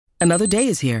Another day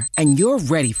is here, and you're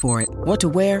ready for it. What to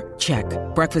wear? Check.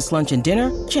 Breakfast, lunch, and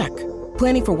dinner? Check.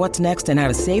 Planning for what's next and how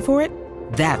to save for it?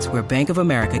 That's where Bank of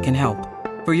America can help.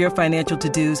 For your financial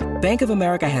to-dos, Bank of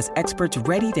America has experts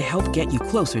ready to help get you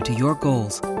closer to your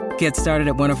goals. Get started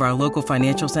at one of our local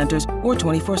financial centers or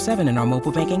 24/7 in our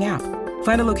mobile banking app.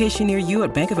 Find a location near you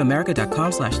at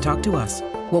bankofamerica.com/talktous.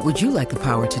 What would you like the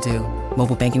power to do?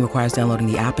 Mobile banking requires downloading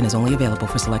the app and is only available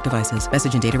for select devices.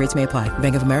 Message and data rates may apply.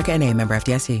 Bank of America N.A., member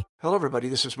FDIC. Hello, everybody.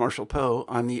 This is Marshall Poe.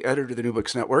 I'm the editor of the New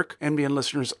Books Network. NBN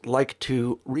listeners like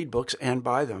to read books and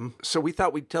buy them. So we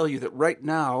thought we'd tell you that right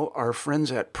now, our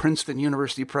friends at Princeton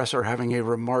University Press are having a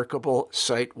remarkable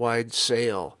site-wide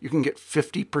sale. You can get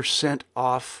 50%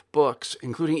 off books,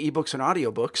 including ebooks and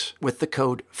audiobooks, with the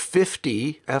code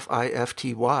 50,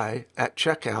 F-I-F-T-Y, at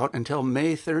checkout until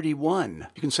May 31.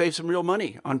 You can save some real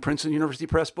money on Princeton University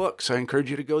Press books. I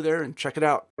encourage you to go there and check it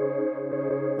out.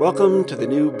 Welcome to the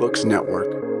New Books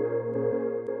Network.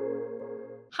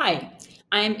 Hi,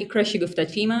 I'm Ikra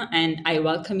Shigufta-Chima, and I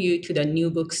welcome you to the New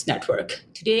Books Network.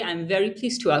 Today, I'm very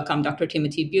pleased to welcome Dr.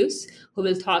 Timothy Buse, who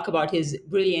will talk about his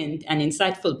brilliant and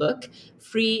insightful book,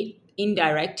 Free,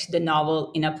 Indirect, the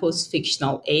Novel in a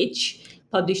Post-Fictional Age,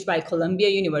 published by Columbia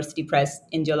University Press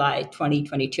in July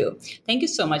 2022. Thank you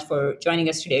so much for joining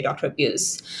us today, Dr.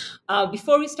 Buse.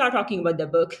 Before we start talking about the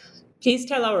book, please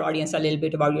tell our audience a little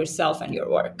bit about yourself and your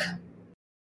work.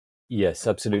 Yes,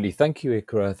 absolutely. Thank you,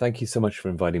 Ikra. Thank you so much for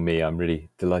inviting me. I'm really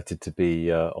delighted to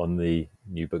be on the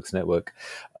New Books Network.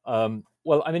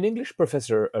 Well, I'm an English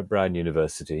professor at Brown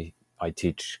University. I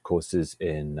teach courses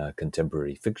in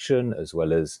contemporary fiction as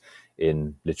well as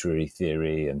in literary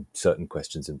theory and certain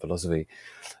questions in philosophy.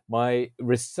 My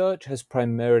research has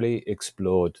primarily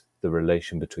explored the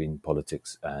relation between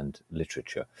politics and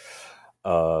literature.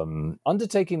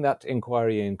 Undertaking that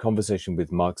inquiry in conversation with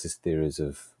Marxist theories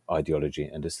of ideology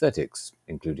and aesthetics,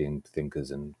 including thinkers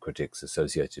and critics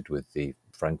associated with the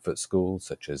Frankfurt School,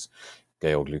 such as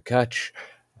Georg Lukács,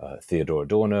 Theodor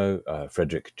Adorno,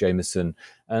 Frederick Jameson,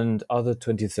 and other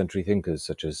 20th century thinkers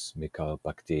such as Mikhail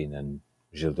Bakhtin and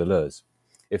Gilles Deleuze.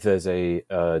 If there's a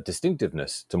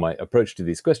distinctiveness to my approach to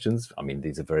these questions, I mean,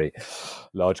 these are very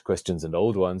large questions and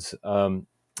old ones,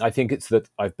 I think it's that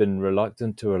I've been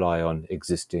reluctant to rely on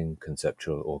existing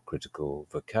conceptual or critical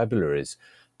vocabularies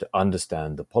to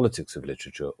understand the politics of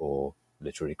literature or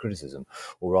literary criticism.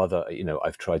 Or rather,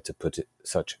 I've tried to put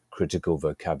such critical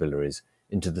vocabularies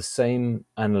into the same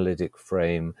analytic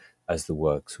frame as the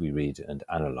works we read and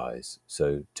analyze.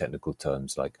 So technical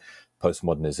terms like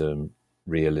postmodernism,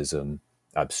 realism,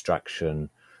 abstraction,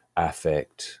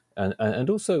 affect, and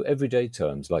also everyday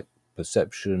terms like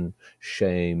perception,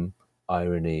 shame,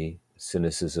 irony,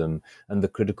 cynicism, and the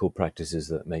critical practices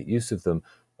that make use of them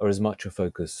are as much a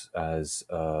focus as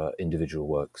individual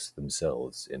works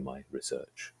themselves in my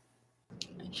research.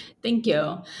 Thank you.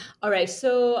 All right.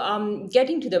 So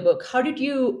getting to the book, how did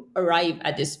you arrive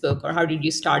at this book, or how did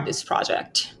you start this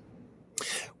project?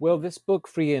 Well, this book,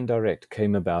 Free, Indirect,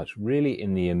 came about really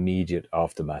in the immediate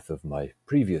aftermath of my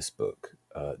previous book,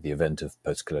 The Event of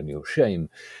Postcolonial Shame,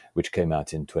 which came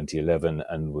out in 2011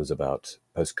 and was about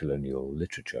postcolonial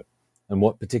literature. And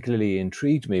what particularly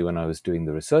intrigued me when I was doing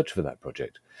the research for that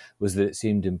project was that it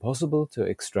seemed impossible to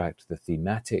extract the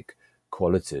thematic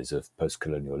qualities of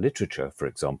postcolonial literature, for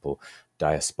example,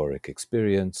 diasporic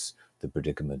experience, the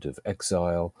predicament of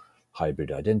exile,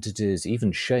 hybrid identities,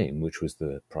 even shame, which was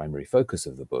the primary focus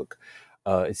of the book.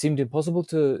 It seemed impossible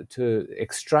to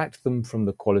extract them from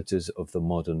the qualities of the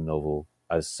modern novel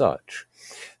as such.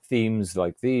 Themes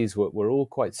like these were all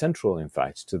quite central, in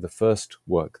fact, to the first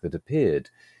work that appeared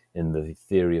in the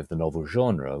theory of the novel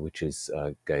genre, which is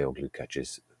Georg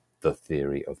Lukács' The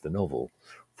Theory of the Novel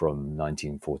from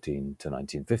 1914 to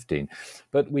 1915.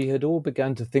 But we had all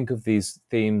begun to think of these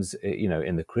themes,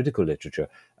 in the critical literature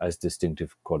as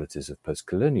distinctive qualities of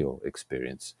postcolonial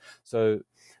experience. So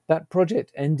that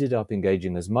project ended up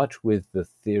engaging as much with the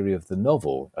theory of the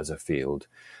novel as a field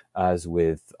as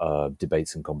with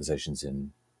debates and conversations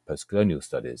in postcolonial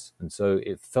studies. And so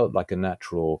it felt like a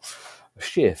natural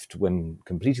shift when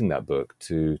completing that book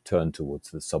to turn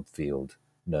towards the subfield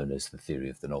known as the theory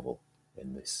of the novel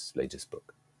in this latest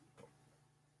book.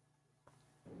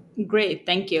 Great,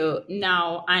 thank you.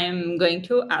 Now I'm going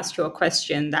to ask you a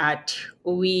question that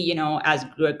we, as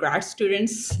grad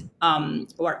students,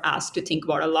 were asked to think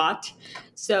about a lot.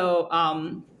 So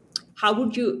how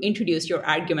would you introduce your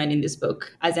argument in this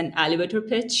book as an elevator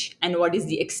pitch, and what is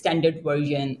the extended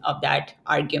version of that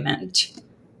argument?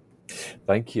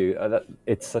 Thank you.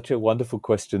 It's such a wonderful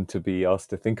question to be asked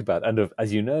to think about. And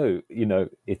as you know,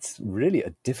 it's really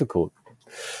a difficult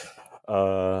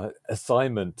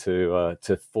assignment to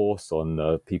force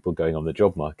on people going on the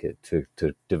job market to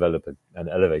develop an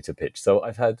elevator pitch. So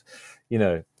I've had,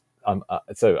 I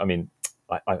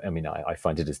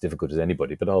find it as difficult as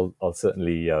anybody, but I'll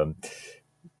certainly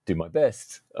do my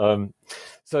best.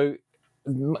 So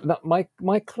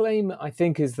my claim, I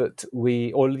think, is that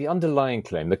the underlying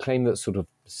claim, the claim that sort of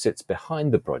sits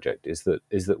behind the project, is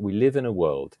that we live in a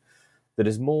world that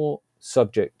is more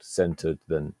subject-centered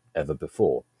than ever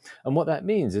before. And what that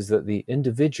means is that the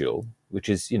individual, which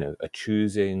is, a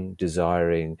choosing,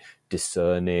 desiring,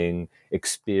 discerning,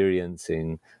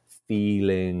 experiencing,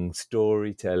 feeling,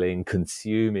 storytelling,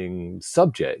 consuming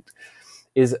subject,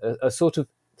 is a sort of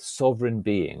sovereign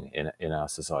being in our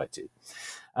society.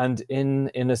 And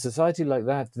in a society like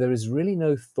that, there is really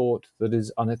no thought that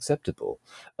is unacceptable,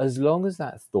 as long as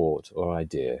that thought or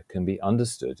idea can be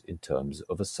understood in terms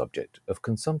of a subject of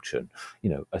consumption,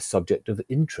 a subject of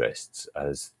interests,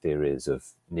 as theories of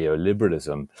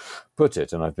neoliberalism put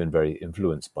it. And I've been very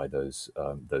influenced by those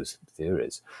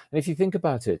theories. And if you think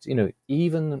about it,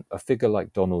 even a figure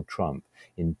like Donald Trump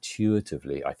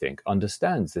intuitively, I think,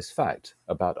 understands this fact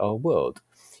about our world.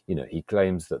 He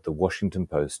claims that the Washington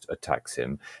Post attacks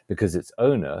him because its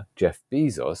owner, Jeff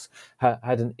Bezos,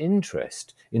 had an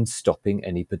interest in stopping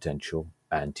any potential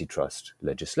antitrust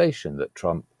legislation that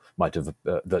Trump might have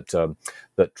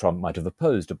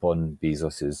opposed upon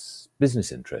Bezos's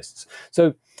business interests.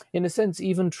 So, in a sense,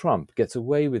 even Trump gets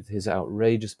away with his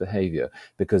outrageous behavior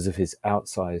because of his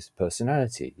outsized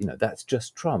personality. That's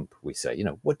just Trump, we say.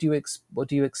 What do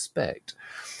you expect?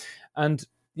 And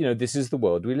this is the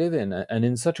world we live in. And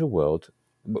in such a world,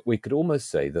 we could almost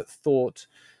say that thought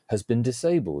has been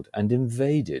disabled and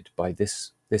invaded by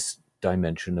this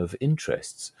dimension of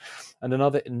interests. And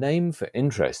another name for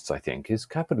interests, I think, is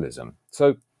capitalism.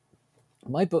 So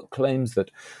my book claims that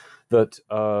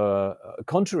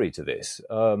contrary to this,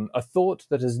 a thought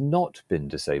that has not been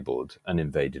disabled and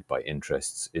invaded by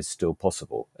interests is still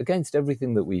possible, against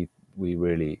everything that we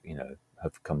really,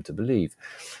 have come to believe,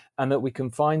 and that we can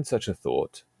find such a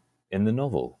thought in the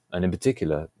novel, and in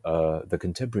particular, the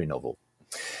contemporary novel.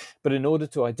 But in order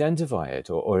to identify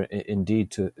it, or indeed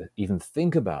to even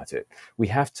think about it, we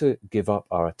have to give up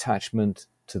our attachment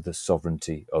to the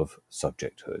sovereignty of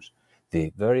subjecthood,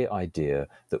 the very idea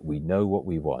that we know what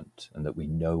we want and that we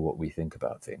know what we think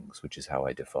about things, which is how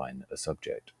I define a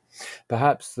subject.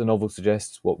 Perhaps the novel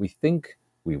suggests what we think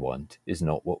we want is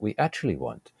not what we actually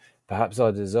want. Perhaps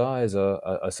our desires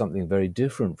are something very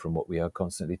different from what we are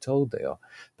constantly told they are.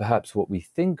 Perhaps what we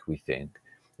think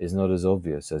is not as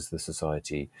obvious as the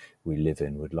society we live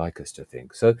in would like us to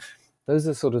think. So those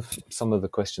are sort of some of the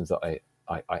questions that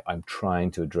I'm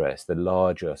trying to address, the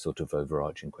larger sort of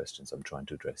overarching questions I'm trying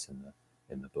to address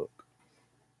in the book.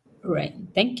 Right.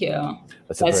 Thank you.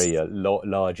 That's a very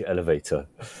large elevator,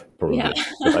 probably. Yeah.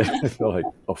 I thought I'd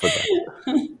offer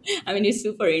that. I mean, it's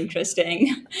super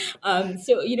interesting.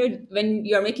 So, when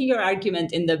you're making your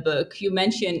argument in the book, you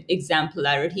mentioned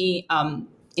exemplarity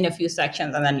in a few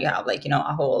sections, and then you have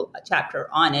a whole chapter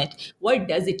on it. What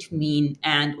does it mean,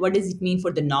 and what does it mean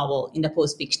for the novel in the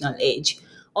post-fictional age?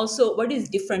 Also, what is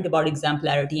different about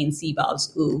exemplarity in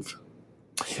Sebald's oeuvre?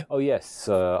 Oh yes,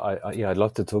 I'd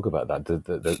love to talk about that.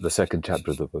 The second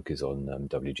chapter of the book is on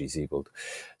W.G. Sebald.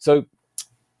 So,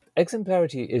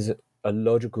 exemplarity is a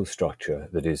logical structure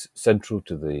that is central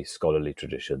to the scholarly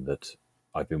tradition that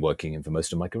I've been working in for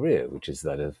most of my career, which is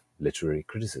that of literary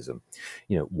criticism.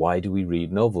 Why do we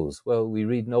read novels? Well, we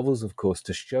read novels, of course,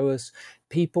 to show us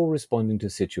people responding to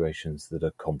situations that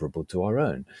are comparable to our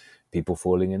own. People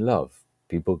falling in love,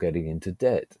 people getting into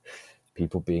debt,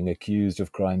 people being accused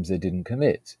of crimes they didn't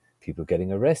commit, people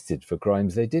getting arrested for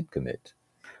crimes they did commit.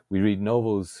 We read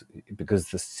novels because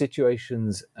the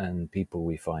situations and people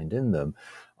we find in them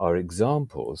are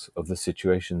examples of the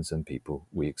situations and people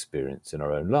we experience in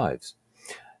our own lives.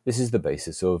 This is the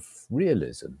basis of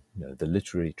realism, the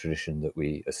literary tradition that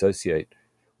we associate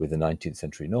with the 19th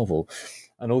century novel,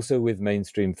 and also with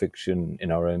mainstream fiction in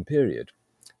our own period.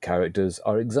 Characters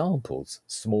are examples,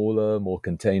 smaller, more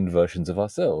contained versions of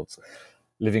ourselves,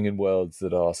 living in worlds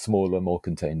that are smaller, more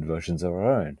contained versions of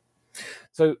our own.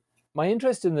 So my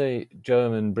interest in the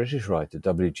German-British writer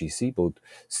W.G. Sebald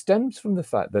stems from the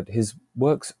fact that his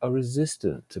works are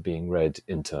resistant to being read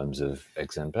in terms of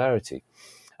exemplarity.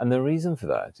 And the reason for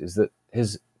that is that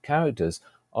his characters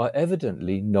are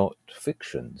evidently not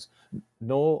fictions,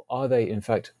 nor are they, in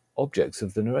fact, objects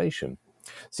of the narration.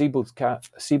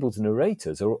 Sebald's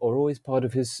narrators are always part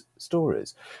of his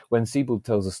stories. When Sebald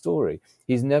tells a story,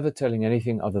 he's never telling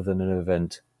anything other than an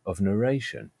event of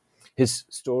narration. His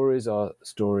stories are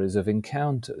stories of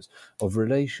encounters, of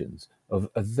relations, of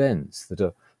events that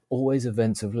are always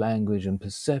events of language and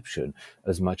perception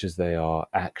as much as they are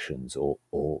actions or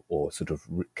sort of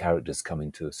characters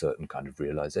coming to a certain kind of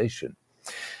realization.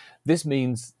 This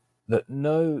means that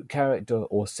no character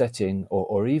or setting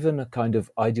or even a kind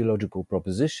of ideological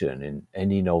proposition in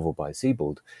any novel by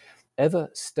Sebald ever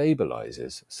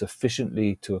stabilizes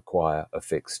sufficiently to acquire a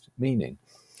fixed meaning.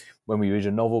 When we read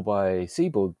a novel by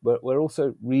Sebald, we're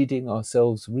also reading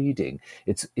ourselves reading.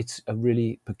 It's a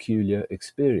really peculiar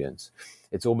experience.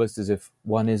 It's almost as if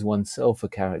one is oneself a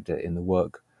character in the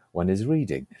work one is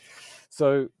reading.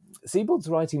 So Sebald's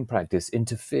writing practice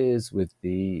interferes with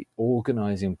the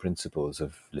organizing principles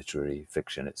of literary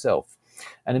fiction itself,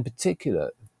 and in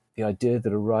particular, the idea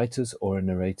that a writer's or a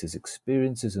narrator's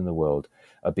experiences in the world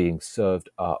are being served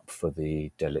up for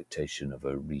the delectation of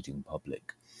a reading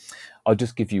public. I'll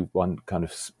just give you one kind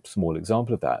of small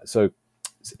example of that. So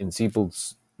in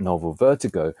Sebald's novel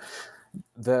Vertigo,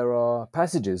 there are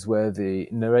passages where the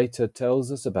narrator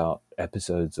tells us about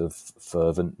episodes of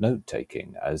fervent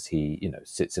note-taking as he,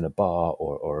 sits in a bar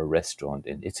or a restaurant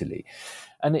in Italy.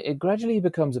 And it gradually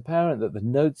becomes apparent that the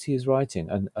notes he is writing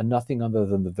are nothing other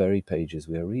than the very pages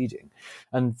we are reading.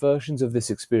 And versions of this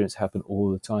experience happen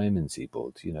all the time in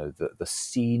Sebald. The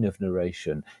scene of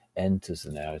narration enters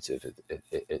the narrative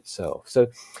itself. So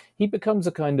he becomes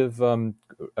a kind of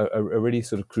a really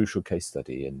sort of crucial case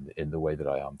study in the way that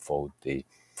I unfold the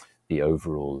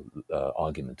overall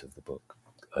argument of the book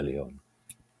early on.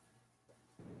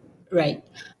 Right.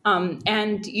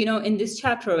 And, in this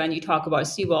chapter, when you talk about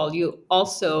Sebald, you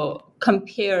also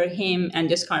compare him and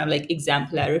just kind of like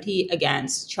exemplarity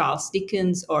against Charles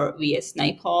Dickens or V.S.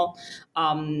 Naipaul.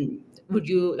 Would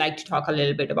you like to talk a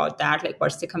little bit about that? Like,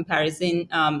 what's the comparison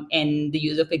and the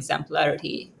use of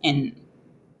exemplarity in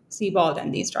Sebald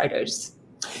and these writers?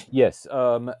 Yes,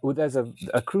 well, there's a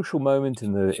crucial moment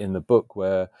in the book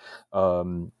where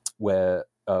in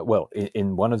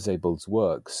one of Sebald's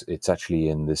works, it's actually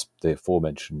in the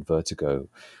aforementioned Vertigo,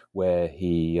 where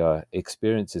he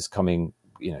experiences coming.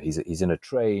 He's in a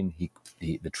train.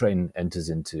 The train enters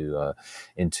into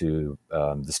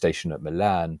the station at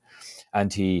Milan,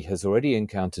 and he has already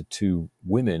encountered two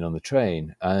women on the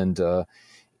train, and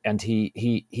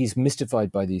he's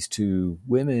mystified by these two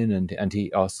women, and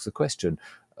he asks a question,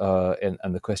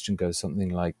 and the question goes something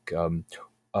like,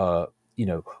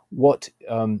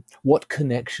 what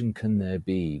connection can there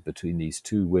be between these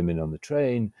two women on the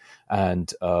train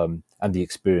and the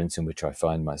experience in which I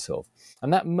find myself?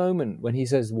 And that moment when he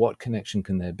says, "What connection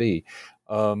can there be?"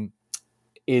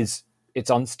 It's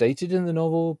unstated in the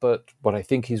novel, but what I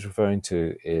think he's referring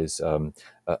to is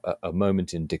a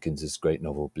moment in Dickens's great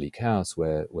novel Bleak House,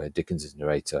 where Dickens's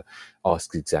narrator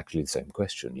asks exactly the same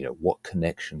question. What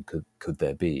connection could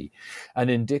there be? And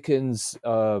in Dickens,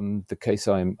 the case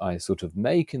I sort of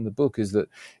make in the book is that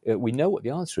we know what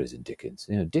the answer is in Dickens.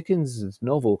 Dickens's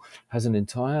novel has an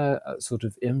entire sort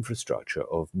of infrastructure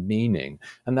of meaning,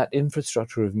 and that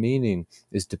infrastructure of meaning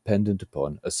is dependent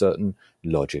upon a certain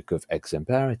logic of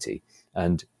exemplarity.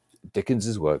 And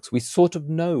Dickens's works, we sort of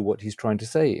know what he's trying to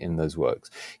say in those works.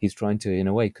 He's trying to, in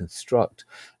a way, construct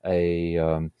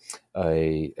a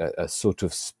sort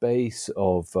of space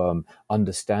of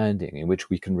understanding in which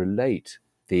we can relate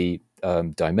the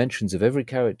dimensions of every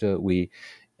character we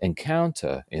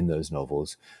encounter in those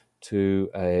novels to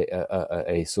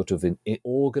a sort of an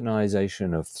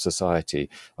organization of society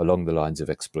along the lines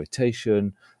of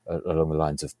exploitation, along the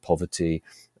lines of poverty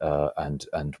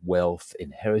and wealth,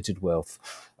 inherited wealth,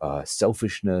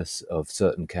 selfishness of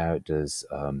certain characters,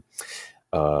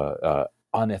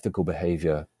 unethical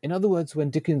behavior. In other words, when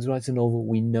Dickens writes a novel,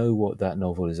 we know what that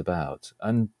novel is about,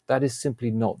 and that is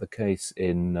simply not the case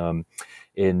in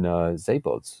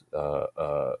Sebald's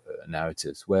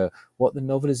narratives, where what the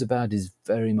novel is about is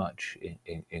very much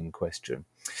in question.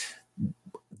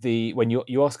 When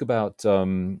you ask about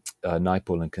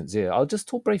Naipaul and Coetzee, I'll just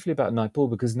talk briefly about Naipaul,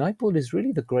 because Naipaul is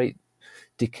really the great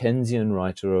Dickensian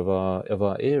writer of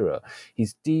our era.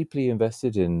 He's deeply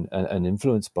invested in and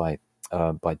influenced by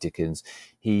Dickens.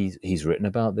 He's written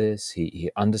about this.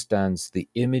 He understands the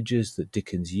images that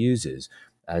Dickens uses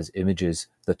as images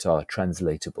that are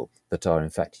translatable, that are in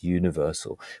fact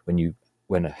universal.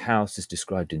 When a house is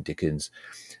described in Dickens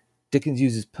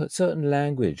uses certain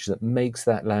language that makes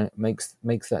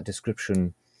that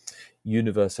description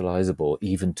universalizable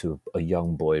even to a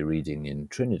young boy reading in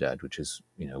Trinidad, which is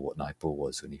what Naipaul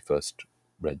was when he first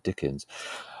read Dickens.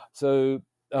 So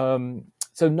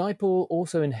Naipaul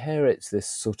also inherits this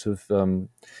sort of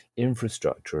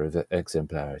infrastructure of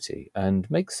exemplarity and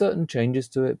makes certain changes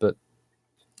to it, but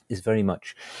is very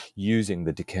much using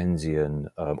the Dickensian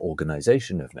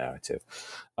organization of narrative.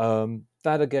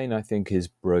 That again, I think, is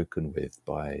broken with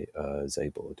by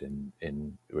Zabord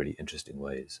in really interesting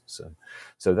ways.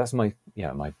 So that's my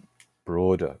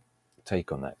broader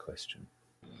take on that question.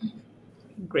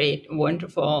 Great,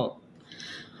 wonderful.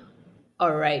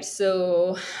 All right,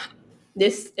 so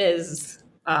this is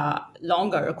a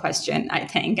longer question, I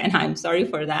think, and I'm sorry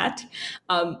for that.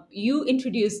 You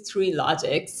introduced three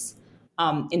logics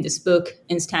in this book: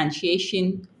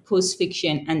 instantiation,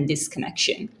 post-fiction, and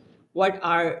disconnection. What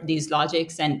are these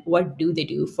logics, and what do they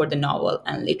do for the novel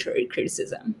and literary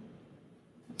criticism?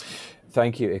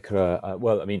 Thank you, Ikra.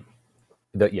 Well, I mean,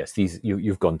 yes,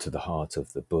 you've gone to the heart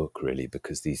of the book, really,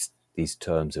 because these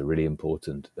terms are really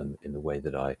important in the way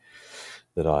that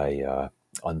I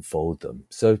unfold them.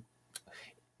 So,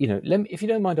 if you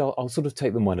don't mind, I'll sort of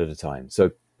take them one at a time.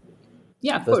 So,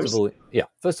 yeah, of course.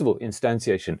 First of all,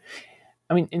 instantiation.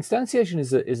 I mean, instantiation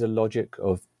is a logic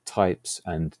of types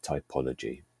and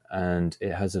typology, and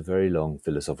it has a very long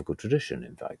philosophical tradition.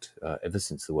 In fact, ever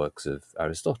since the works of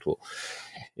Aristotle.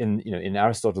 In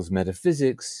Aristotle's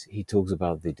Metaphysics, he talks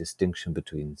about the distinction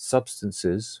between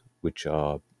substances, which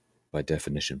are by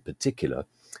definition particular,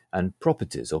 and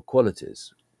properties or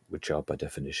qualities, which are by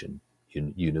definition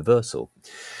universal.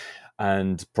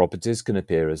 And properties can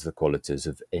appear as the qualities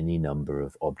of any number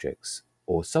of objects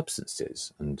or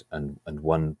substances. And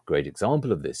one great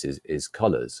example of this is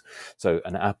colors. So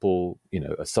an apple,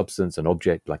 a substance, an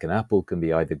object like an apple can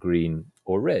be either green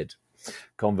or red.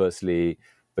 Conversely,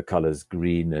 the colors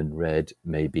green and red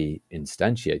may be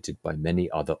instantiated by many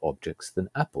other objects than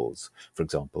apples. For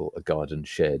example, a garden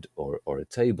shed or a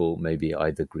table may be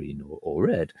either green or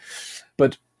red.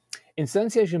 But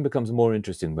instantiation becomes more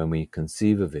interesting when we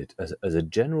conceive of it as a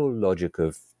general logic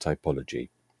of typology,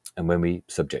 and when we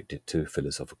subject it to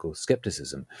philosophical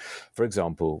skepticism. For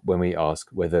example, when we ask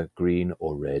whether green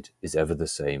or red is ever the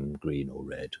same green or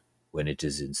red when it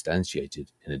is instantiated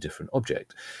in a different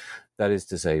object. That is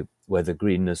to say, whether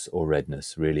greenness or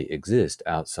redness really exist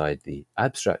outside the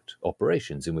abstract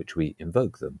operations in which we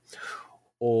invoke them,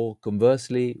 or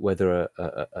conversely, whether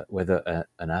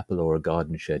an apple or a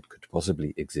garden shed could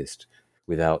possibly exist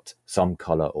without some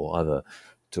color or other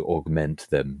to augment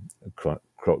them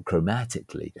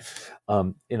chromatically.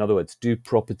 In other words, do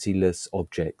propertyless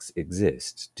objects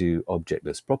exist? Do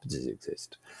objectless properties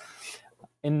exist?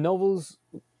 In novels,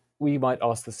 we might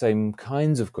ask the same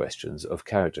kinds of questions of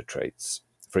character traits.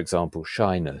 For example,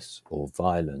 shyness or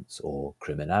violence or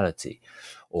criminality,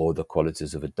 or the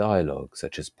qualities of a dialogue,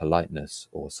 such as politeness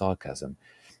or sarcasm.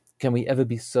 Can we ever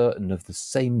be certain of the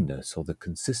sameness or the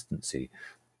consistency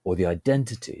or the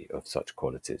identity of such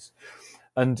qualities?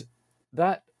 And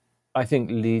that, I think,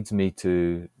 leads me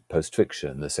to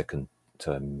post-fiction, the second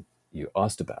term you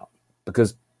asked about.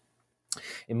 Because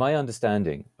in my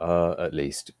understanding, at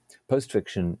least,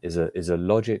 post-fiction is a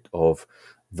logic of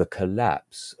the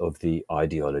collapse of the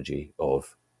ideology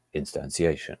of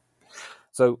instantiation.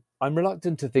 So I'm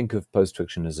reluctant to think of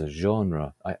post-fiction as a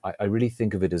genre. I really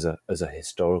think of it as a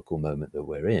historical moment that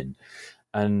we're in.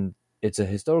 And it's a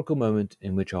historical moment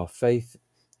in which our faith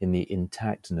in the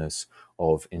intactness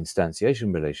of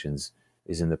instantiation relations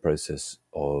is in the process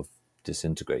of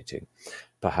disintegrating.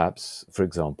 Perhaps, for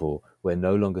example, we're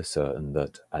no longer certain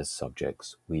that as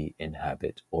subjects we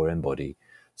inhabit or embody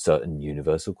certain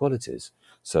universal qualities,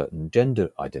 certain gender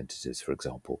identities, for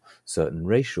example, certain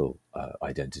racial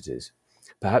identities.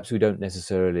 Perhaps we don't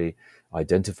necessarily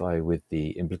identify with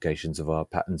the implications of our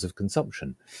patterns of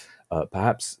consumption.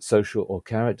 Perhaps social or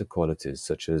character qualities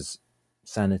such as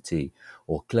sanity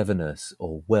or cleverness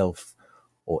or wealth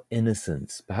or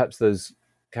innocence, perhaps those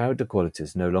character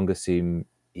qualities no longer seem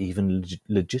even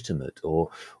legitimate or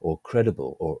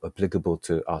credible or applicable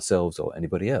to ourselves or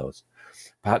anybody else.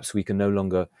 Perhaps we can no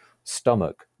longer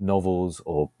stomach novels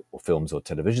or films or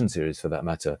television series, for that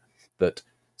matter, that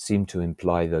seem to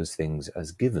imply those things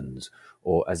as givens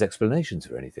or as explanations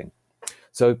for anything.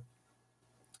 So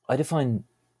I define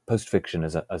post-fiction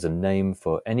as a name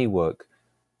for any work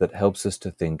that helps us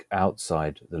to think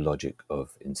outside the logic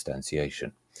of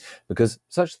instantiation. Because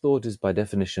such thought is by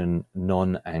definition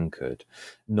non-anchored,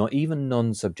 not even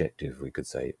non-subjective, we could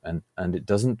say, and it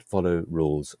doesn't follow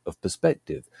rules of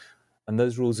perspective. And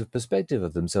those rules of perspective are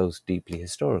themselves deeply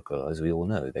historical, as we all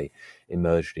know. They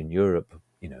emerged in Europe,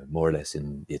 more or less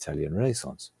in the Italian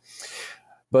Renaissance.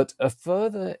 But a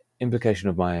further implication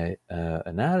of my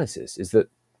analysis is that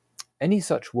any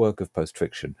such work of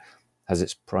post-fiction has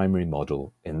its primary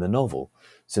model in the novel,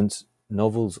 since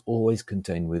novels always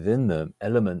contain within them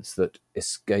elements that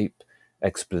escape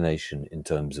explanation in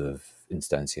terms of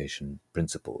instantiation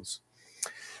principles.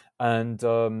 And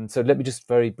so let me just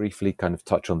very briefly kind of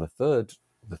touch on the third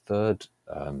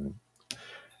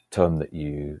term that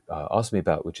you asked me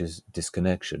about, which is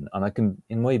disconnection. And I can,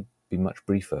 in a way, be much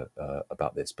briefer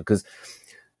about this, because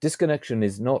disconnection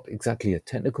is not exactly a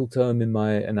technical term in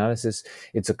my analysis.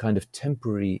 It's a kind of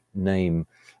temporary name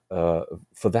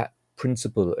for that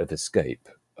principle of escape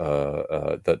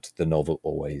that the novel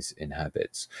always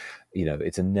inhabits.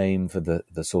 It's a name for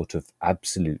the sort of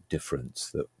absolute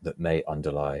difference that may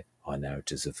underlie our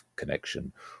narratives of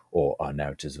connection or our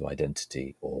narratives of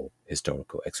identity or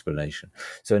historical explanation.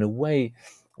 So in a way,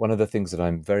 one of the things that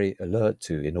I'm very alert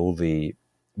to in all the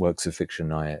works of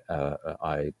fiction I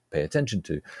pay attention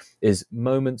to is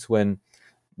moments when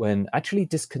actually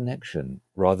disconnection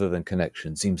rather than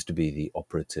connection seems to be the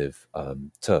operative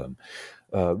term,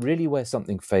 really where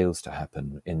something fails to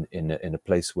happen in a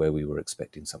place where we were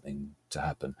expecting something to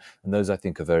happen. And those, I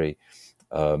think, are very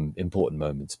important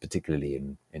moments, particularly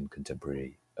in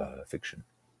contemporary fiction.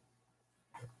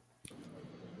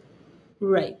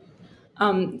 Right.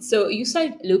 So you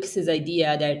cite Lucas's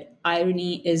idea that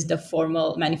irony is the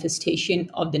formal manifestation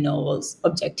of the novel's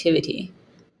objectivity.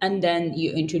 And then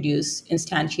you introduce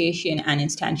instantiation and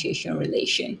instantiation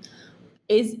relation.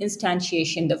 Is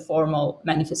instantiation the formal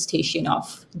manifestation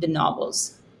of the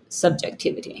novel's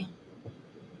subjectivity?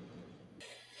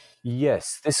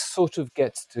 Yes, this sort of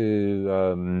gets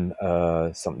to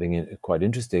something quite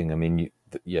interesting. I mean,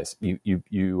 you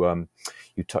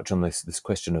touch on this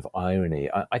question of irony.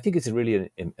 I think it's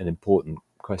really an important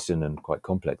question and quite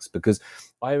complex, because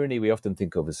irony we often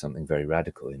think of as something very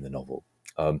radical in the novel,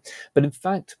 but in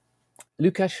fact,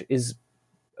 Lukács is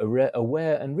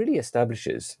aware and really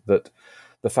establishes that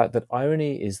the fact that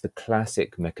irony is the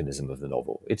classic mechanism of the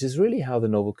novel. It is really how the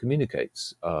novel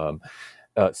communicates.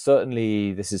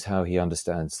 Certainly, this is how he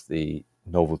understands the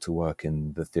novel to work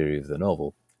in the theory of the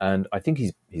novel. And I think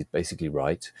he's basically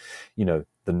right. The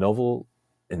novel,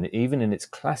 even in its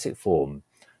classic form,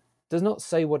 does not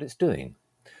say what it's doing.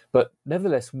 But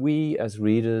nevertheless, we as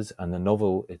readers and the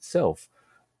novel itself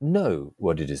know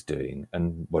what it is doing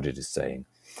and what it is saying.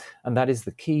 And that is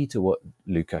the key to what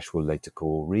Lukács will later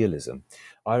call realism.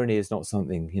 Irony is not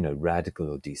something,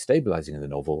 radical or destabilizing in the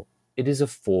novel. It is a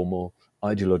formal,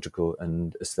 ideological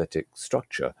and aesthetic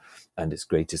structure. And its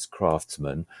greatest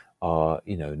craftsmen are,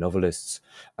 novelists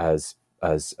as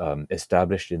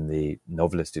established in the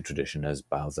novelistic tradition as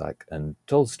Balzac and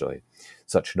Tolstoy.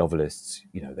 Such novelists,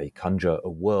 they conjure a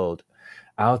world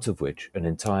out of which an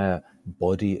entire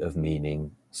body of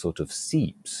meaning sort of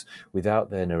seeps without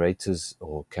their narrators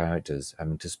or characters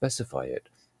having to specify it.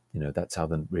 That's how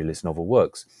the realist novel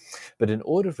works. But in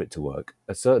order for it to work,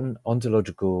 a certain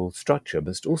ontological structure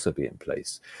must also be in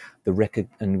place.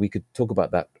 And we could talk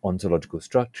about that ontological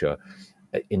structure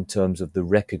in terms of the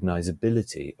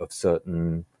recognizability of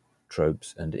certain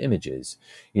tropes and images.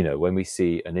 When we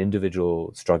see an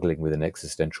individual struggling with an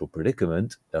existential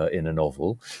predicament in a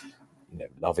novel,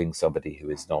 loving somebody who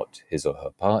is not his or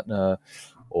her partner,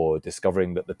 or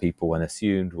discovering that the people one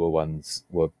assumed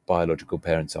were biological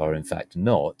parents are in fact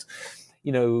not,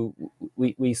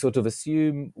 we sort of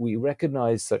assume, we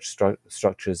recognize such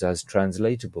structures as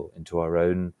translatable into our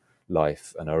own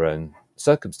life and our own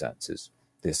circumstances.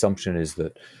 The assumption is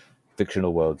that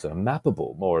fictional worlds are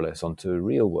mappable more or less onto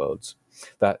real worlds.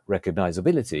 That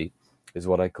recognizability is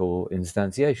what I call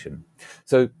instantiation.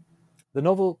 So the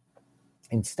novel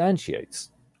instantiates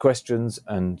questions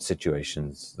and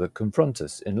situations that confront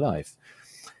us in life,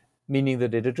 meaning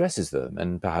that it addresses them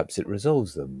and perhaps it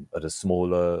resolves them at a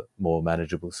smaller, more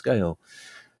manageable scale.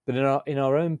 But in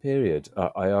our own period,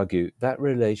 I argue that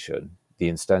relation, the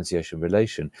instantiation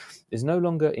relation, is no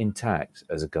longer intact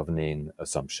as a governing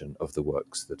assumption of the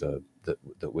works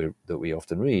that we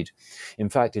often read. In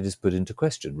fact, it is put into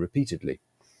question repeatedly.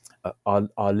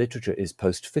 Our literature is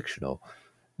post-fictional,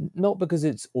 not because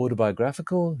it's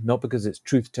autobiographical, not because it's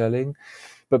truth-telling,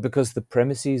 but because the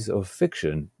premises of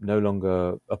fiction no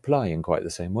longer apply in quite the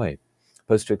same way.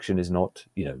 Post-fiction is not,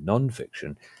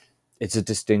 non-fiction. It's a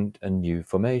distinct and new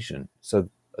formation. So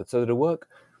that a work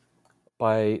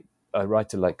by a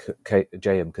writer like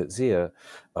J.M. Coetzee,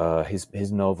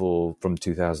 his novel from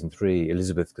 2003,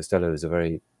 Elizabeth Costello, is a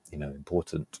very,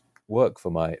 important work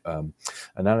for my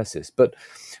analysis. But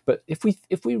if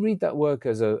we read that work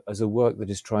as a work that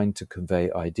is trying to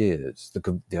convey ideas,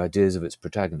 the ideas of its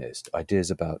protagonist, ideas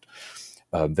about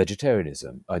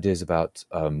vegetarianism, ideas about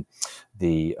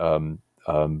the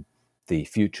the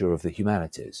future of the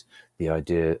humanities, the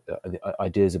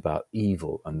ideas about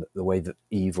evil and the way that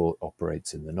evil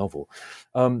operates in the novel.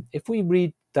 If we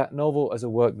read that novel as a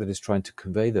work that is trying to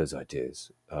convey those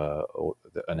ideas, or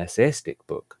an essayistic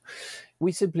book,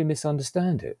 we simply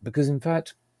misunderstand it, because in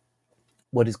fact,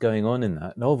 what is going on in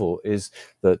that novel is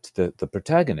that the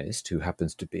protagonist, who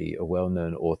happens to be a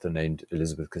well-known author named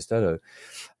Elizabeth Costello,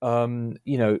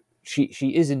 she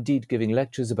is indeed giving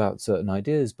lectures about certain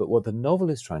ideas, but what the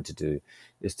novel is trying to do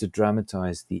is to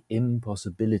dramatize the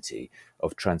impossibility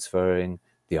of transferring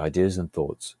the ideas and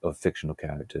thoughts of fictional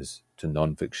characters to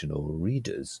non-fictional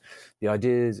readers. The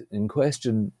ideas in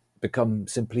question become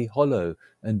simply hollow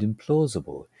and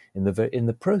implausible in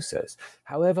the process,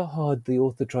 however hard the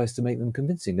author tries to make them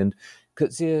convincing. And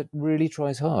Coetzee really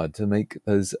tries hard to make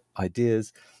those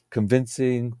ideas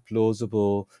convincing,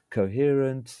 plausible,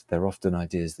 coherent. They're often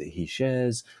ideas that he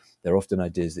shares. They're often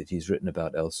ideas that he's written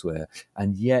about elsewhere.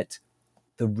 And yet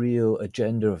the real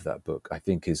agenda of that book, I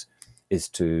think, is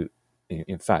to,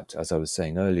 in fact, as I was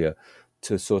saying earlier,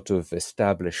 to sort of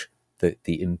establish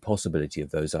the impossibility of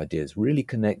those ideas, really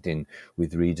connecting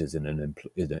with readers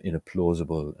in a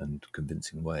plausible and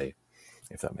convincing way,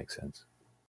 if that makes sense.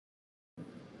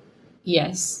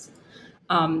 Yes.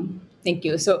 Thank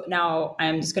you. So now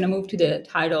I'm just going to move to the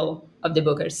title of the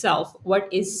book itself. What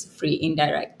is Free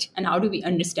Indirect? And how do we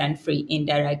understand Free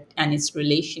Indirect and its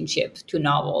relationship to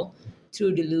novel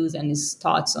through Deleuze and his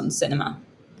thoughts on cinema?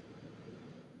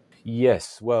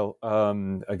 Yes, well,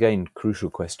 again, crucial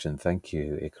question. Thank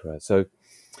you, Ikra. So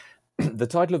the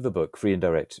title of the book, Free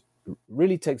Indirect,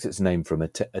 really takes its name from a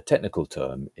technical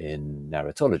term in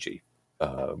narratology,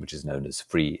 which is known as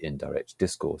free indirect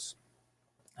discourse.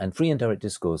 And free indirect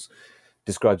discourse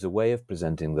describes a way of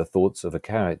presenting the thoughts of a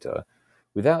character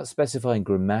without specifying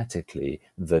grammatically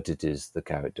that it is the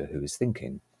character who is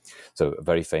thinking. So a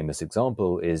very famous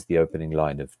example is the opening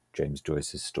line of James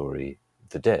Joyce's story,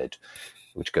 The Dead,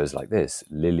 which goes like this: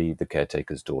 Lily, the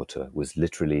caretaker's daughter, was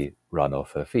literally run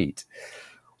off her feet.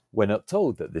 We're not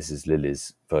told that this is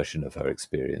Lily's version of her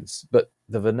experience, but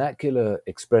the vernacular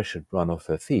expression run off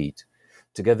her feet,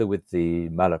 together with the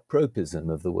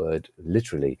malapropism of the word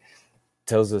literally,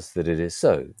 tells us that it is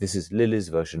so. This is Lily's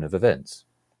version of events,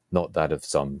 not that of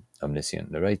some omniscient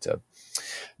narrator.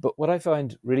 But what I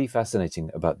find really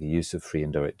fascinating about the use of free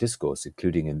indirect discourse,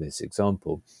 including in this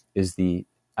example, is the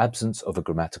absence of a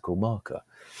grammatical marker.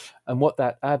 And what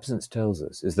that absence tells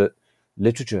us is that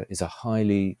literature is a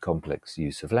highly complex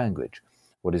use of language.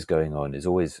 What is going on is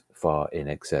always far in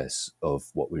excess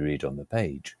of what we read on the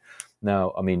page.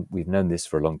 Now, I mean, we've known this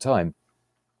for a long time,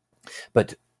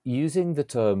 but using the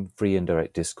term free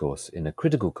indirect discourse in a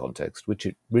critical context, which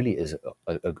it really is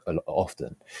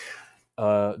often,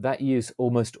 that use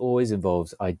almost always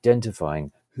involves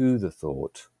identifying who the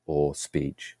thought or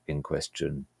speech in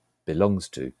question belongs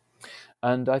to.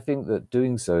 And I think that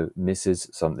doing so misses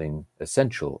something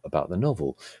essential about the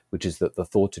novel, which is that the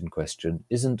thought in question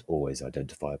isn't always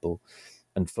identifiable.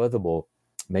 And furthermore,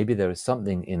 maybe there is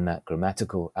something in that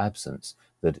grammatical absence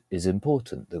that is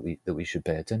important, that we should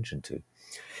pay attention to.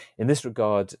 In this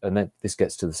regard, and then this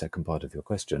gets to the second part of your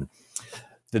question,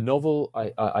 the novel,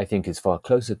 I think, is far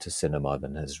closer to cinema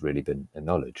than has really been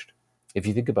acknowledged. If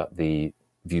you think about the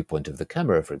viewpoint of the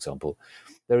camera, for example,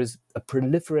 there is a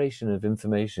proliferation of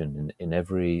information in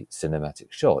every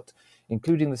cinematic shot,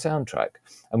 including the soundtrack,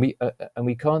 and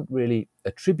we can't really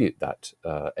attribute that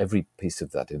every piece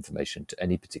of that information to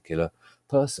any particular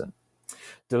person.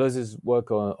 Deleuze's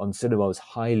work on cinema was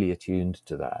highly attuned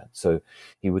to that, so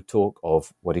he would talk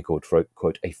of what he called,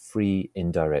 quote, a free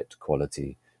indirect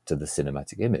quality to the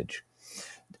cinematic image.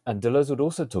 And Deleuze would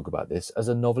also talk about this as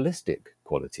a novelistic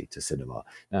quality to cinema.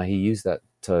 Now, he used that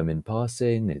term in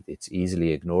passing. It's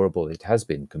easily ignorable. It has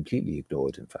been completely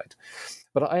ignored, in fact.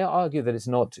 But I argue that it's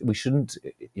not, we shouldn't,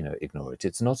 ignore it.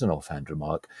 It's not an offhand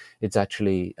remark. It's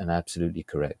actually an absolutely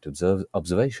correct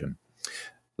observation.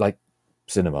 Like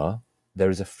cinema, there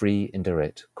is a free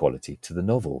indirect quality to the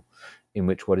novel, in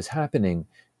which what is happening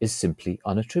is simply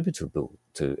unattributable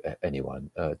to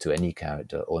anyone, to any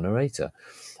character or narrator.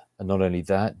 And not only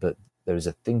that, but there is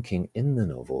a thinking in the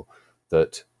novel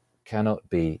that cannot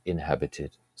be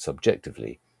inhabited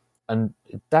subjectively. And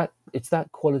it's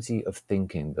that quality of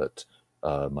thinking that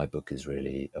my book is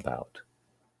really about.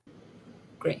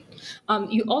 Great.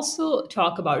 You also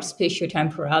talk about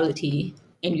spatiotemporality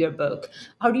in your book.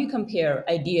 How do you compare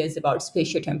ideas about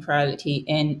spatiotemporality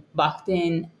in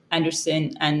Bakhtin,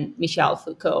 Anderson, and Michel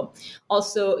Foucault?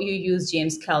 Also, you use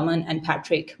James Kelman and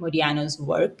Patrick Modiano's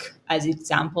work as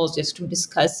examples just to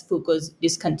discuss Foucault's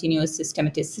discontinuous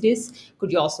systematicities.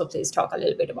 Could you also please talk a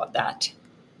little bit about that?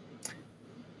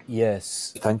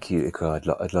 Yes, thank you,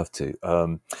 Ikra. I'd love to.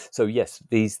 So yes,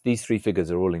 these three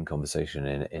figures are all in conversation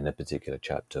in a particular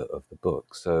chapter of the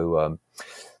book. So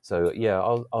yeah,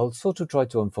 I'll sort of try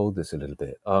to unfold this a little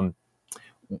bit.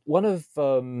 One of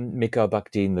Mikhail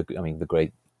Bakhtin, the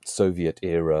great Soviet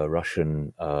era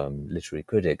Russian literary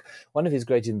critic, one of his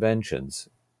great inventions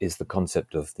is the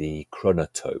concept of the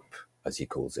chronotope, as he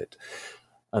calls it,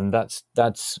 and that's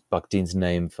Bakhtin's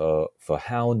name for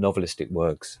how novelistic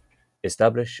works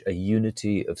establish a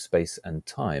unity of space and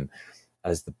time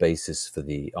as the basis for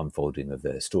the unfolding of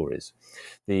their stories.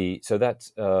 The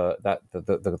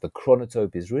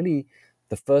chronotope is really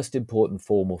the first important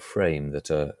form or frame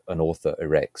that an author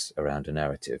erects around a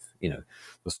narrative.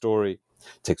 The story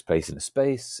takes place in a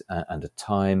space and a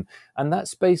time, and that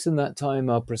space and that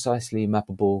time are precisely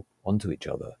mappable onto each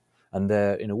other, and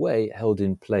they're in a way held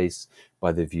in place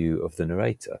by the view of the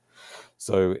narrator.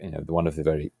 So, one of the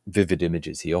very vivid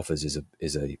images he offers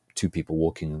is a two people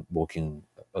walking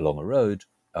along a road.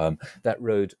 That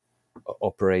road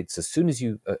operates as soon as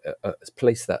you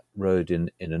place that road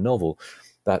in a novel.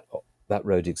 That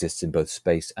road exists in both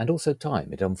space and also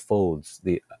time. It unfolds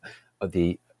the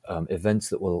events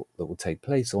that will take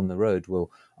place on the road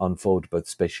will unfold both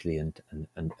spatially and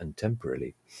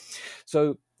temporally.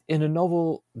 So, in a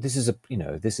novel, this is a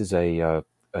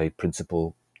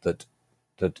principle that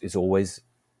is always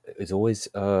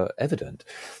evident.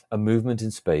 A movement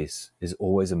in space is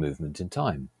always a movement in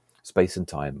time. Space and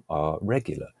time are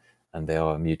regular, and they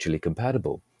are mutually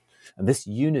compatible. And this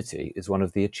unity is one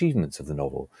of the achievements of the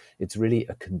novel. It's really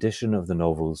a condition of the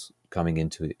novel's coming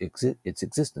into its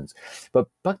existence. But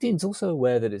Bakhtin's also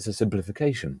aware that it's a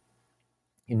simplification.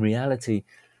 In reality,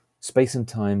 space and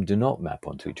time do not map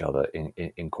onto each other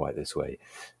in quite this way.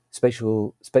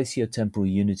 Spatio-temporal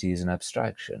unity is an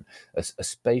abstraction, a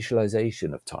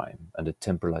spatialization of time and a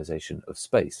temporalization of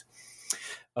space.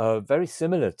 Very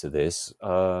similar to this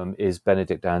is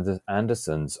Benedict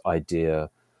Anderson's idea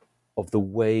of the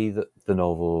way that the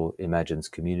novel imagines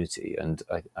community. And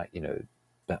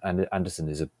Anderson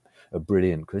is a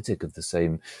brilliant critic of the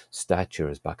same stature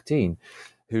as Bakhtin,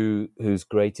 whose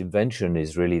great invention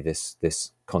is really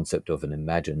this concept of an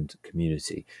imagined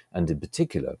community, and in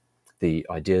particular, the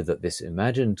idea that this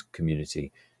imagined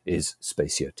community is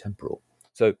spatio-temporal.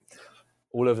 So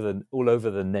all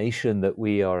over the nation that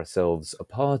we are ourselves a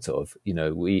part of,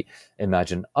 we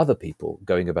imagine other people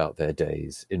going about their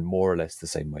days in more or less the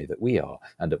same way that we are,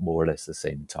 and at more or less the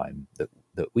same time that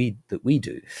we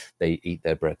do. They eat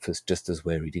their breakfast just as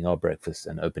we're eating our breakfast,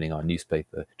 and opening our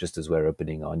newspaper just as we're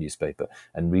opening our newspaper,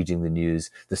 and reading the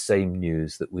news, the same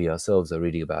news that we ourselves are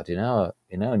reading about in our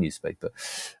newspaper.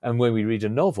 And when we read a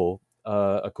novel,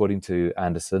 according to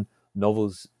Anderson,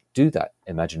 novels do that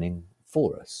imagining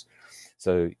for us.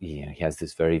 So he has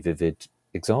this very vivid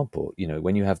example.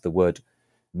 When you have the word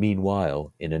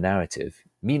meanwhile in a narrative,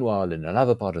 meanwhile in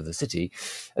another part of the city,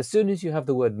 as soon as you have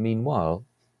the word meanwhile,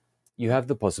 you have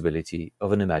the possibility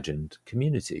of an imagined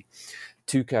community.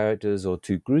 Two characters or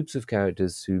two groups of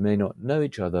characters who may not know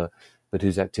each other, but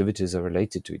whose activities are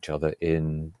related to each other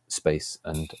in space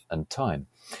and time.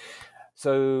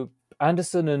 So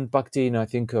Anderson and Bakhtin, I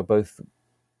think, are both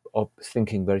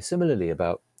thinking very similarly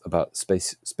about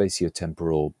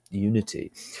spatio-temporal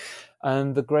unity.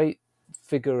 And the great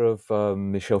figure of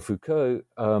Michel Foucault,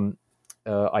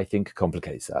 I think,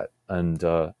 complicates that. And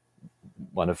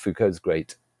one of Foucault's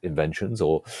great inventions,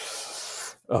 or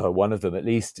one of them at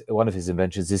least, one of his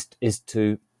inventions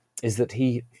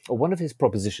one of his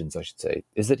propositions, I should say,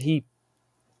 is that he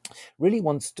really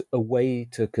wants a way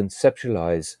to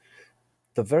conceptualize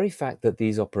the very fact that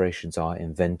these operations are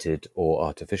invented or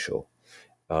artificial.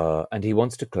 And he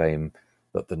wants to claim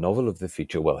that the novel of the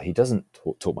future, well, he doesn't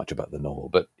talk much about the novel,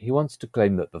 but he wants to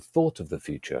claim that the thought of the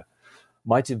future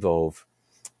might involve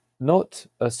not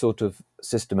a sort of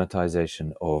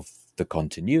systematization of the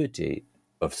continuity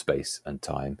of space and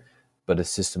time, but a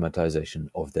systematization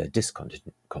of their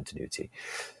discontinuity.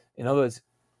 In other words,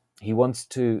 he wants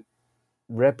to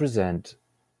represent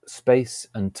space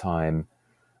and time,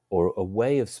 or a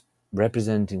way of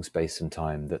representing space and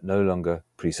time that no longer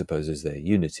presupposes their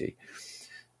unity.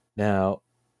 Now,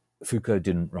 Foucault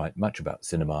didn't write much about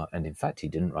cinema, and in fact, he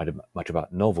didn't write much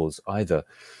about novels either.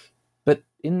 But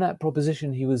in that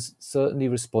proposition, he was certainly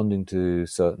responding to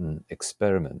certain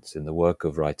experiments in the work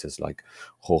of writers like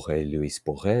Jorge Luis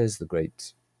Borges, the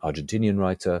great Argentinian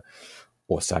writer,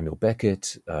 or Samuel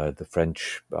Beckett, the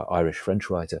Irish-French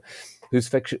writer, whose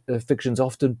fictions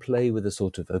often play with a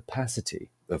sort of opacity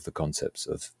of the concepts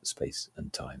of space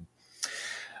and time.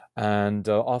 And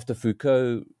after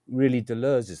Foucault, really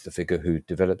Deleuze is the figure who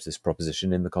develops this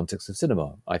proposition in the context of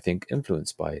cinema, I think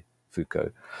influenced by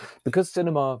Foucault, because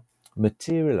cinema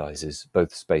materializes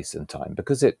both space and time,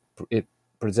 because it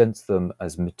presents them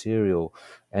as material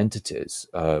entities.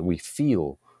 We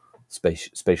feel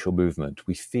spatial movement.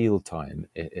 We feel time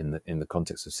in the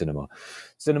context of cinema.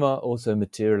 Cinema also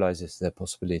materializes their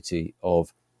possibility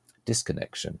of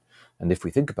disconnection. And if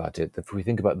we think about it, if we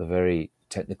think about the very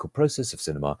technical process of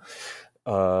cinema,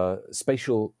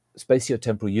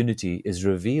 spatiotemporal unity is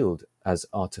revealed as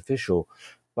artificial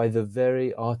by the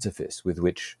very artifice with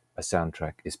which a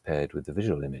soundtrack is paired with the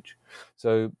visual image.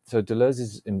 So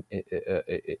Deleuze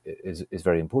is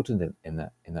very important in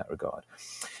that regard.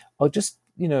 I'll just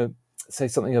say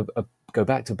something. Go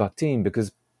back to Bakhtin,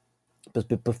 because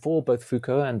before both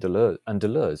Foucault and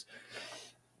Deleuze,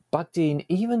 Bakhtin,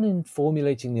 even in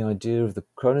formulating the idea of the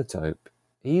chronotype,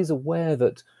 he is aware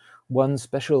that one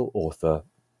special author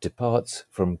departs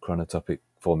from chronotopic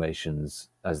formations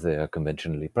as they are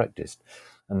conventionally practiced,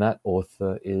 and that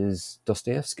author is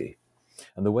Dostoevsky.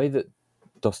 And the way that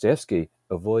Dostoevsky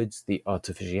avoids the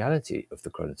artificiality of the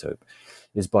chronotype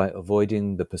is by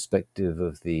avoiding the perspective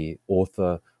of the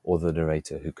author or the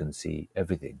narrator who can see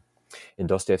everything. In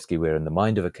Dostoevsky, we're in the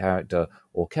mind of a character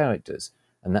or characters,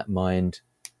 and that mind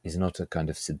is not a kind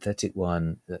of synthetic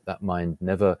one. That mind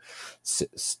never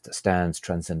stands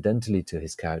transcendentally to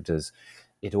his characters.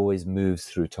 It always moves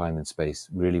through time and space,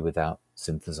 really without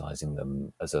synthesizing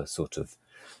them as a sort of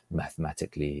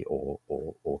mathematically or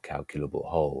calculable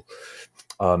whole.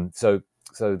 So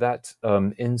that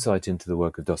insight into the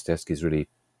work of Dostoevsky is really,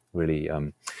 really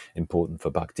important for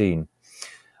Bakhtin.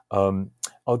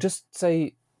 I'll just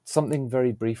say something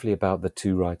very briefly about the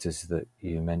two writers that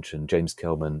you mentioned, James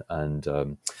Kelman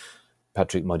and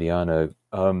Patrick Modiano.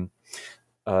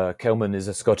 Kelman is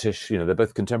a Scottish, they're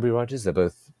both contemporary writers, they're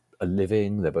both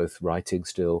living, they're both writing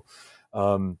still.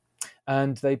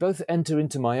 And they both enter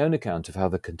into my own account of how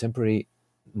the contemporary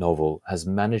novel has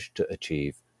managed to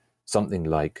achieve something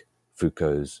like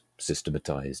Foucault's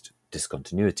systematized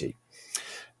discontinuity.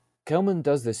 Kelman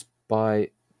does this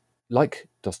by, like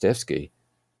Dostoevsky,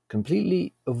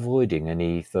 completely avoiding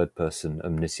any third-person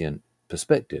omniscient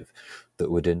perspective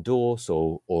that would endorse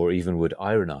or even would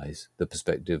ironize the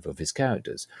perspective of his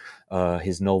characters.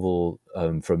 His novel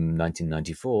from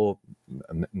 1994,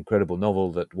 an incredible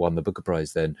novel that won the Booker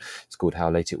Prize then, it's called How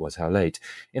Late It Was, How Late.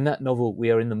 In that novel,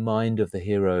 we are in the mind of the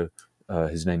hero,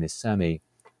 whose name is Sammy,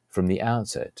 from the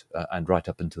outset and right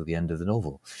up until the end of the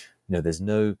novel. There's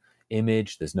no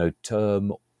image, there's no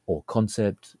term or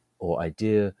concept or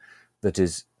idea that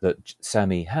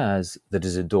Sammy has that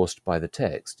is endorsed by the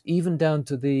text, even down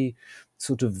to the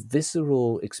sort of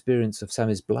visceral experience of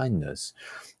Sammy's blindness.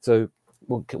 So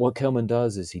what Kelman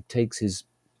does is he takes his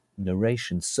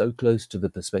narration so close to the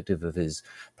perspective of his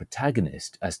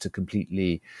protagonist as to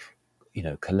completely,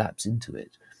 collapse into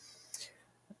it.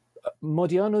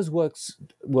 Modiano's works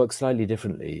slightly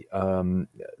differently.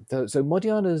 So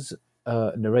Modiano's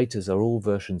narrators are all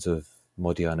versions of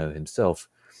Modiano himself,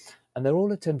 and they're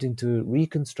all attempting to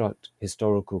reconstruct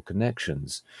historical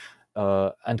connections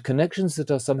and connections that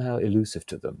are somehow elusive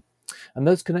to them. And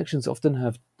those connections often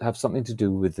have something to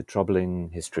do with the troubling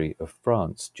history of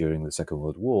France during the Second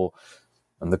World War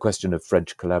and the question of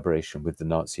French collaboration with the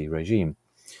Nazi regime.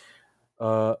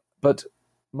 But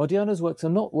Modiano's works are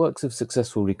not works of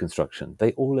successful reconstruction.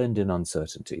 They all end in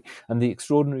uncertainty. And the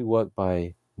extraordinary work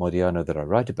by Modiano that I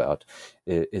write about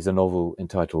is a novel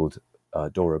entitled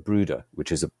Dora Bruder,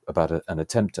 which is about an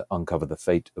attempt to uncover the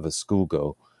fate of a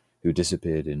schoolgirl who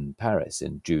disappeared in Paris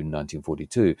in June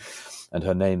 1942, and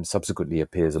her name subsequently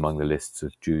appears among the lists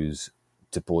of Jews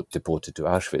deported to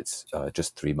Auschwitz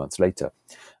just 3 months later.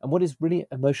 And what is really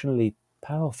emotionally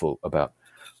powerful about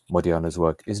Modiano's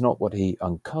work is not what he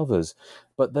uncovers,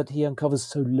 but that he uncovers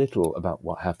so little about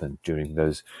what happened during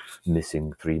those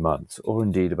missing 3 months, or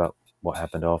indeed about what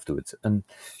happened afterwards. And,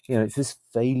 it's this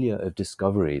failure of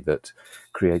discovery that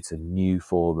creates a new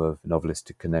form of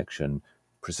novelistic connection,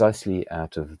 precisely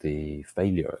out of the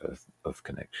failure of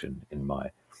connection in my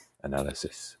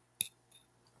analysis.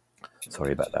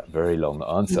 Sorry about that very long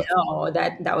answer. No,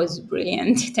 that was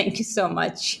brilliant. Thank you so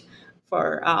much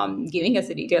for giving us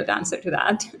a detailed answer to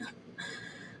that.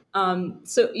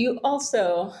 So you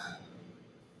also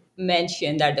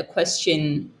mentioned that the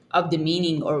question of the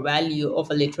meaning or value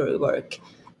of a literary work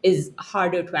is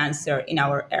harder to answer in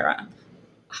our era.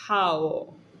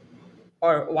 How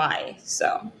or why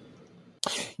so?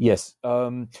 Yes.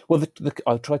 Well,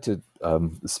 I'll try to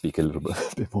speak a little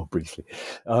bit more briefly.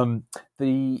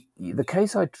 The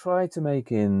case I try to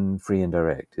make in Free and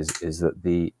Direct is that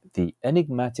the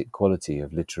enigmatic quality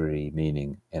of literary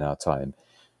meaning in our time,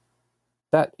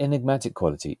 that enigmatic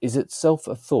quality is itself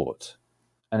a thought,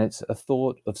 and it's a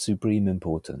thought of supreme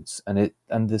importance, and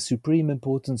the supreme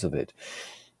importance of it,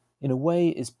 in a way,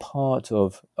 is part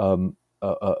of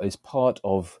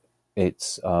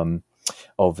its the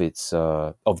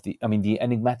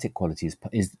enigmatic quality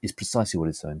is precisely what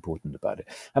is so important about it.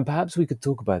 And perhaps we could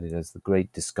talk about it as the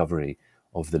great discovery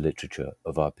of the literature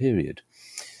of our period.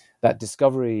 That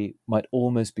discovery might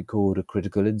almost be called a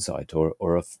critical insight, or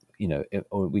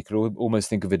we could almost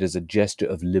think of it as a gesture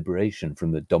of liberation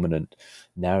from the dominant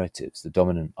narratives, the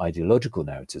dominant ideological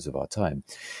narratives of our time.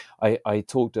 I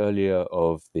talked earlier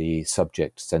of the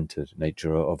subject-centered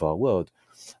nature of our world,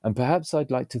 and perhaps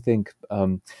I'd like to think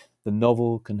the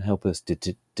novel can help us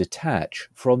detach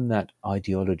from that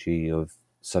ideology of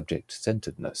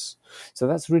subject-centeredness. So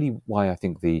that's really why I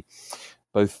think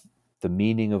both the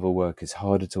meaning of a work is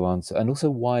harder to answer, and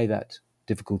also why that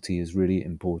difficulty is really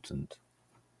important.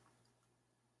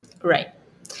 Right.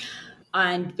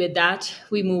 And with that,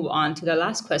 we move on to the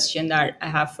last question that I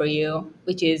have for you,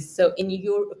 which is, so in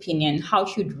your opinion, how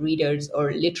should readers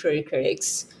or literary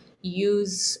critics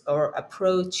use or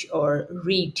approach or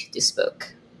read this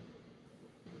book?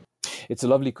 It's a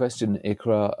lovely question,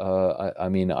 Iqra.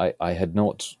 I had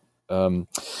not...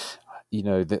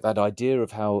 that idea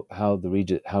of how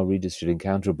readers should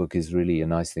encounter a book is really a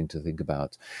nice thing to think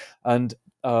about, and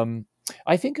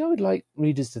I think I would like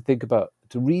readers to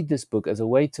read this book as a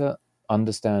way to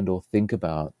understand or think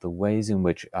about the ways in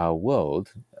which our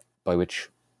world, by which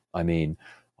I mean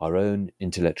our own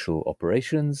intellectual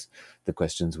operations, the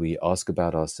questions we ask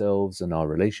about ourselves and our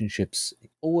relationships,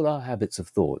 all our habits of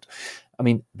thought. I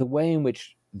mean, the way in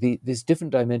which these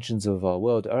different dimensions of our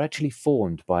world are actually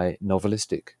formed by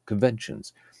novelistic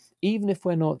conventions, even if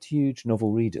we're not huge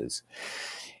novel readers.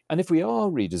 And if we are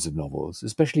readers of novels,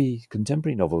 especially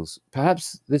contemporary novels,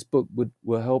 perhaps this book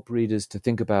will help readers to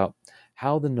think about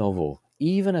how the novel,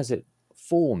 even as it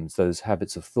forms those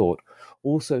habits of thought,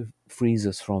 also frees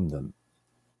us from them.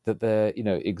 That there,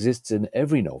 exists in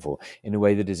every novel, in a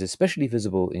way that is especially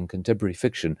visible in contemporary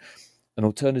fiction, an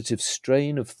alternative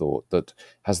strain of thought that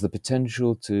has the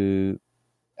potential to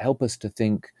help us to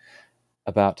think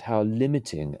about how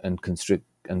limiting and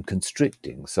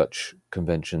constricting such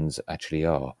conventions actually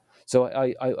are. So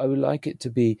I would like it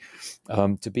to be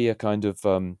a kind of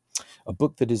a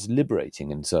book that is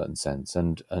liberating in a certain sense,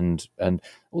 and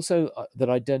also that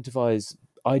identifies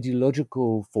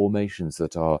ideological formations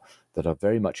that are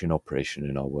very much in operation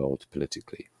in our world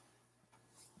politically.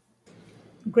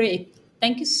 Great.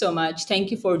 Thank you so much.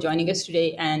 Thank you for joining us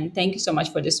today, and thank you so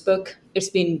much for this book. It's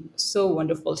been so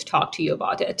wonderful to talk to you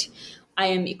about it. I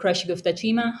am Ikra Shagufta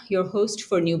Chima, your host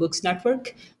for New Books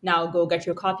Network. Now go get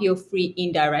your copy of Free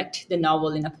Indirect, the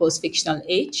novel in a post-fictional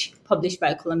age, published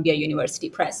by Columbia University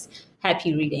Press.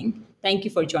 Happy reading. Thank you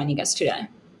for joining us today.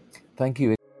 Thank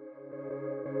you.